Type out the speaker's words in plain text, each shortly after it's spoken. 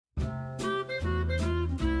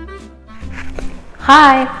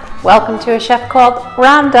Hi, welcome to a chef called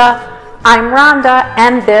Rhonda. I'm Rhonda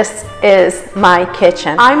and this is my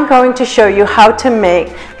kitchen. I'm going to show you how to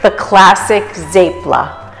make the classic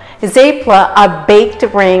zeppole. Zeppole are baked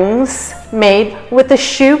rings made with the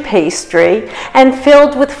choux pastry and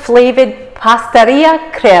filled with flavored Pastry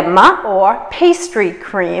crema or pastry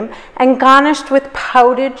cream and garnished with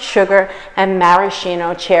powdered sugar and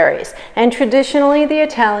maraschino cherries. And traditionally the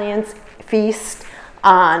Italians feast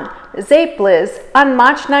on zeppoles on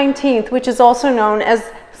March 19th, which is also known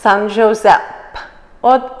as San Giuseppe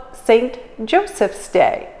or St. Joseph's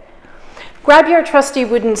Day. Grab your trusty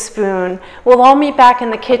wooden spoon. We'll all meet back in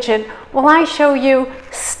the kitchen while I show you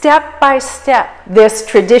step by step this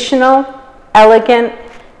traditional, elegant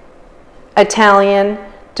Italian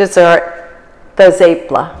dessert, the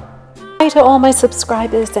zeppole. Hi to all my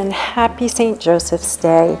subscribers and happy St. Joseph's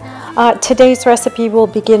Day. Today's recipe will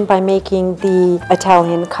begin by making the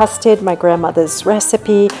Italian custard, my grandmother's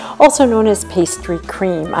recipe, also known as pastry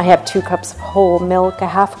cream. I have 2 cups of whole milk, a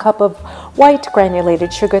 ½ cup of white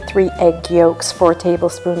granulated sugar, 3 egg yolks, 4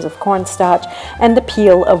 tablespoons of cornstarch, and the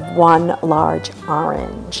peel of 1 large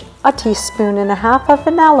orange. A teaspoon and a half of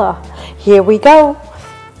vanilla. Here we go.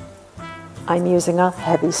 I'm using a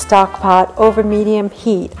heavy stock pot over medium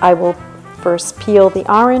heat. I will first peel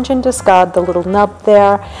the orange and discard the little nub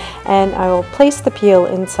there, and I will place the peel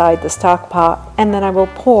inside the stock pot, and then I will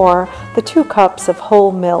pour the 2 cups of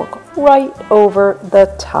whole milk right over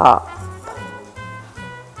the top.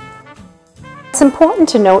 It's important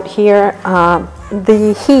to note here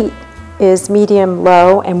the heat is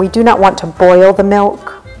medium-low, and we do not want to boil the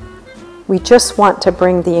milk. We just want to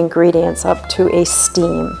bring the ingredients up to a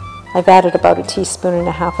steam. I've added about a teaspoon and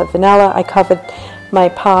a half of vanilla. I covered my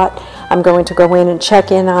pot. I'm going to go in and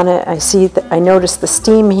check in on it. I notice the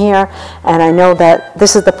steam here, and I know that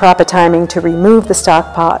this is the proper timing to remove the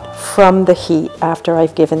stock pot from the heat after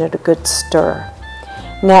I've given it a good stir.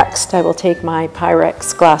 Next, I will take my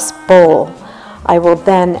Pyrex glass bowl. I will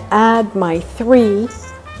then add my 3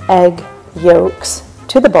 egg yolks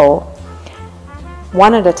to the bowl,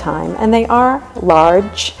 one at a time, and they are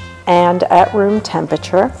large and at room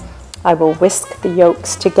temperature. I will whisk the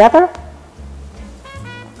yolks together,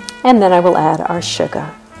 and then I will add our sugar.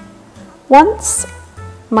 Once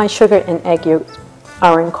my sugar and egg yolks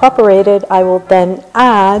are incorporated, I will then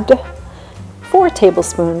add 4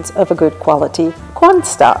 tablespoons of a good quality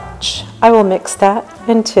cornstarch. I will mix that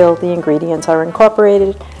until the ingredients are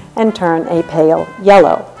incorporated and turn a pale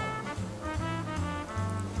yellow.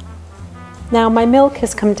 Now my milk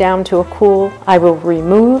has come down to a cool. I will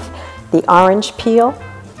remove the orange peel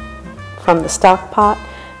from the stock pot.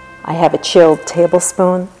 I have a chilled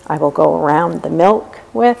tablespoon I will go around the milk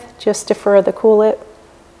with just to further cool it,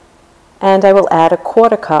 and I will add a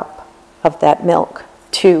 1/4 cup of that milk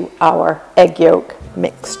to our egg yolk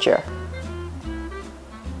mixture.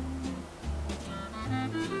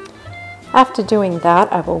 After doing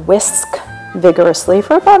that, I will whisk vigorously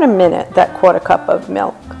for about a minute that 1/4 cup of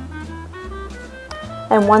milk.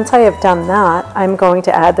 And once I have done that, I'm going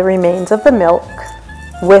to add the remains of the milk,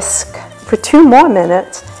 whisk for 2 more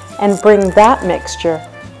minutes, and bring that mixture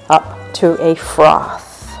up to a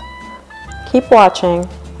froth. Keep watching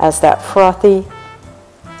as that frothy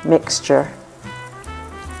mixture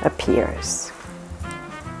appears.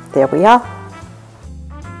 There we are.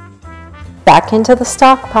 Back into the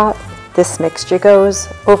stock pot. This mixture goes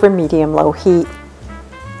over medium-low heat,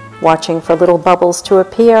 watching for little bubbles to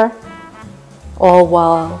appear, all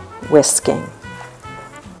while whisking.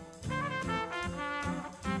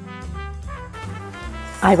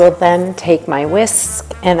 I will then take my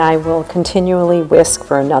whisk and I will continually whisk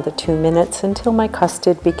for another 2 minutes until my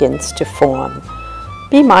custard begins to form.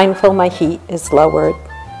 Be mindful my heat is lowered,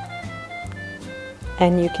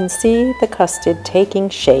 and you can see the custard taking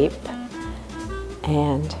shape,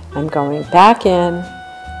 and I'm going back in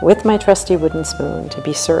with my trusty wooden spoon to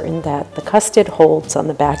be certain that the custard holds on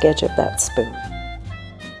the back edge of that spoon.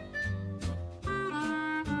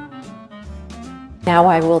 Now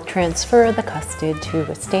I will transfer the custard to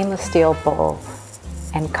a stainless steel bowl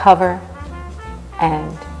and cover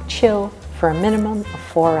and chill for a minimum of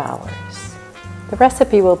 4 hours. The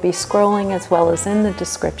recipe will be scrolling as well as in the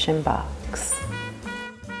description box.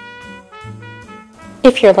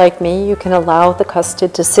 If you're like me, you can allow the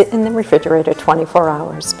custard to sit in the refrigerator 24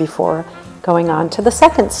 hours before going on to the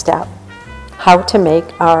second step, how to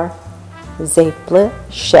make our zeppole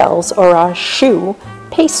shells or our choux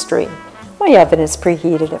pastry. My oven is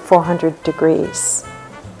preheated at 400 degrees.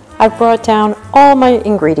 I've brought down all my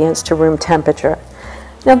ingredients to room temperature.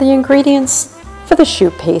 Now the ingredients for the choux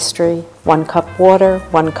pastry 1 cup water,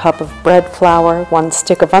 1 cup of bread flour, 1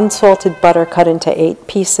 stick of unsalted butter cut into 8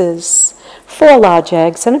 pieces, 4 large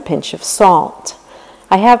eggs, and a pinch of salt.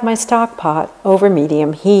 I have my stock pot over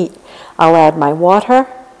medium heat. I'll add my water,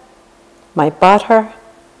 my butter,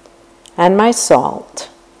 and my salt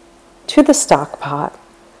to the stock pot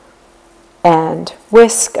and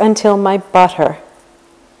whisk until my butter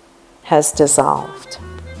has dissolved.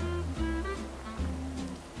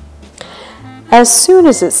 As soon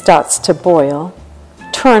as it starts to boil,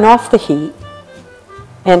 turn off the heat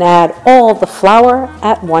and add all the flour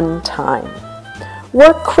at one time.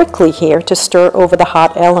 Work quickly here to stir over the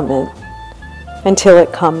hot element until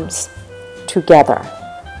it comes together.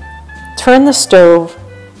 Turn the stove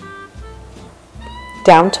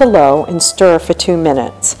down to low and stir for 2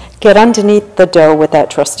 minutes. Get underneath the dough with that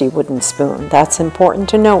trusty wooden spoon. That's important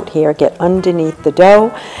to note here. Get underneath the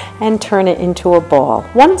dough and turn it into a ball.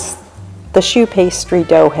 Once the choux pastry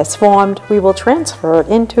dough has formed, we will transfer it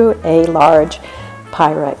into a large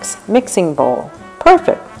Pyrex mixing bowl.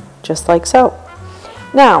 Perfect, just like so.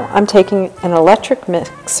 Now I'm taking an electric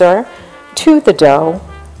mixer to the dough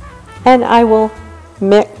and I will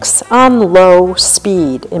mix on low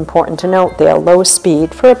speed. Important to note there, low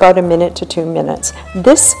speed for about 1 minute to 2 minutes.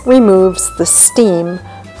 This removes the steam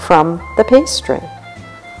from the pastry.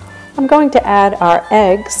 I'm going to add our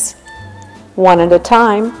eggs one at a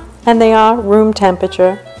time, and they are room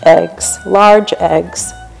temperature eggs, large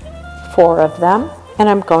eggs, 4 of them, and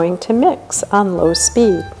I'm going to mix on low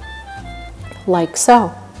speed, like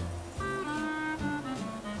so.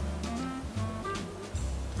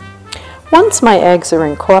 Once my eggs are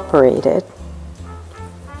incorporated,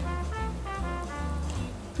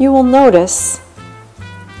 you will notice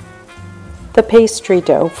the pastry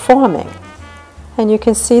dough forming, and you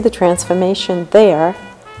can see the transformation there,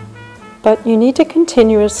 but you need to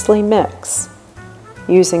continuously mix.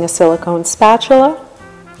 Using a silicone spatula,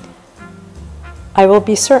 I will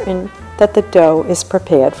be certain that the dough is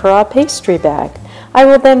prepared for our pastry bag. I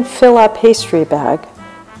will then fill our pastry bag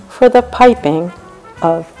for the piping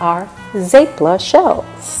of our Zeppole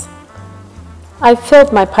shells. I've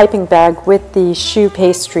filled my piping bag with the choux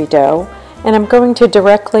pastry dough, and I'm going to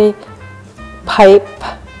directly pipe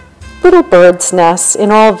little bird's nests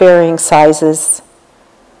in all varying sizes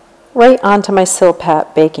right onto my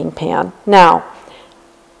Silpat baking pan. Now,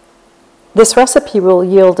 this recipe will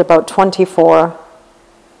yield about 24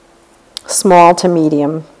 small to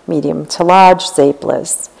medium, medium to large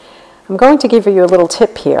Zeppoles. I'm going to give you a little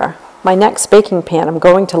tip here. My next baking pan I'm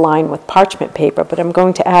going to line with parchment paper, but I'm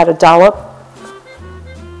going to add a dollop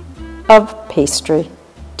of pastry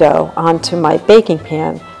dough onto my baking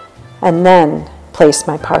pan and then place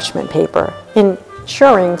my parchment paper,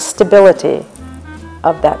 ensuring stability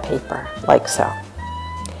of that paper, like so.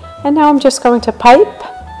 And now I'm just going to pipe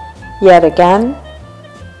yet again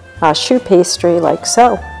our choux pastry like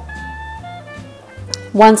so.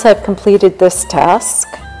 Once I've completed this task,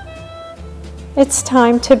 it's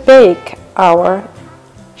time to bake our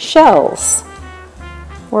shells.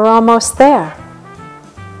 We're almost there.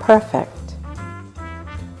 Perfect.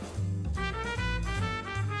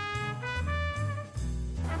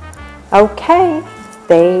 Okay,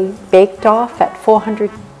 they baked off at 400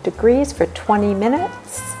 degrees for 20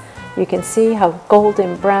 minutes. You can see how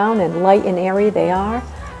golden brown and light and airy they are.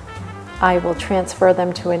 I will transfer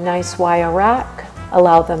them to a nice wire rack,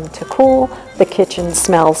 allow them to cool. The kitchen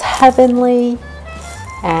smells heavenly,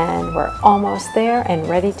 and we're almost there and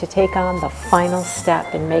ready to take on the final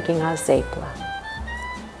step in making our Zeppole.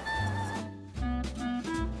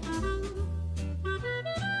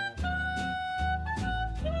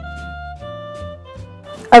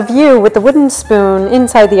 A view with the wooden spoon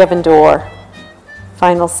inside the oven door.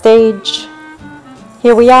 Final stage.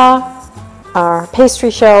 Here we are. Our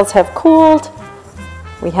pastry shells have cooled.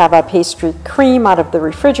 We have our pastry cream out of the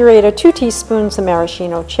refrigerator, 2 teaspoons of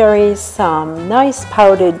maraschino cherries, some nice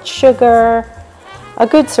powdered sugar, a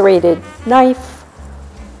good serrated knife.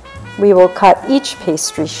 We will cut each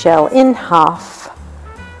pastry shell in half.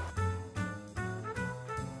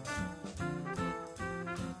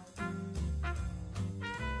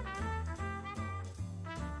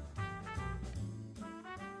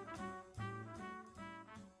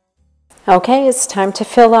 Okay, it's time to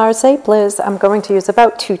fill our Zeppoles. I'm going to use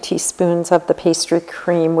about 2 teaspoons of the pastry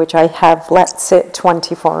cream, which I have let sit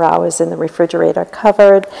 24 hours in the refrigerator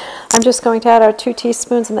covered. I'm just going to add our 2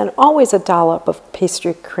 teaspoons and then always a dollop of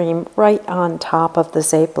pastry cream right on top of the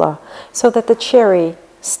Zeppole so that the cherry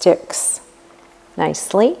sticks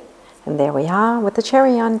nicely. And there we are with the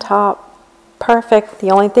cherry on top. Perfect.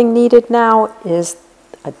 The only thing needed now is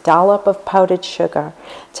a dollop of powdered sugar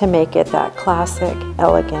to make it that classic,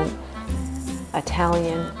 elegant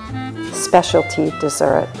Italian specialty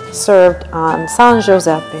dessert served on San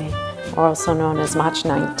Giuseppe, or also known as March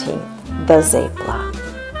 19th, the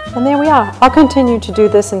Zeppole. And there we are. I'll continue to do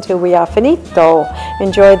this until we are finito.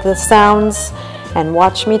 Enjoy the sounds and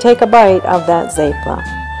watch me take a bite of that Zeppole.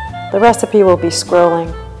 The recipe will be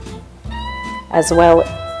scrolling as well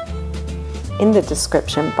in the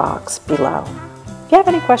description box below. If you have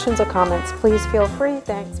any questions or comments, please feel free.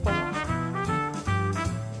 Thanks for watching.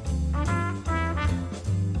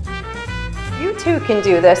 You too can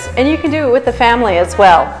do this, and you can do it with the family as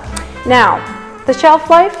well. Now, the shelf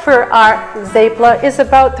life for our Zeppole is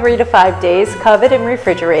about 3 to 5 days, covered and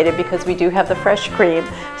refrigerated, because we do have the fresh cream.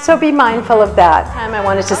 So be mindful of that. I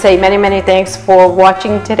wanted to say many, many thanks for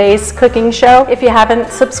watching today's cooking show. If you haven't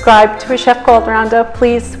subscribed to A Chef Called Rhonda,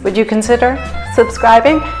 please, would you consider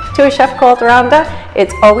subscribing to A Chef Called Rhonda?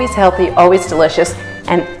 It's always healthy, always delicious,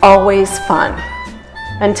 and always fun.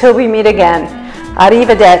 Until we meet again,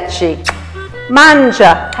 arrivederci.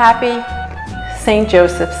 Mangia. Happy St.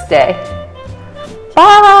 Joseph's Day.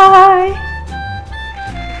 Bye!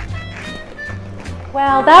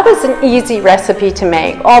 Well, that was an easy recipe to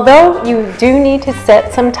make, although you do need to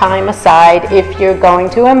set some time aside if you're going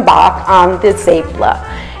to embark on the Zeppole.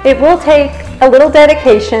 It will take a little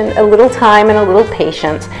dedication, a little time, and a little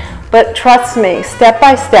patience, but trust me, step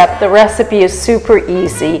by step, the recipe is super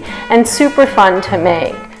easy and super fun to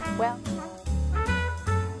make.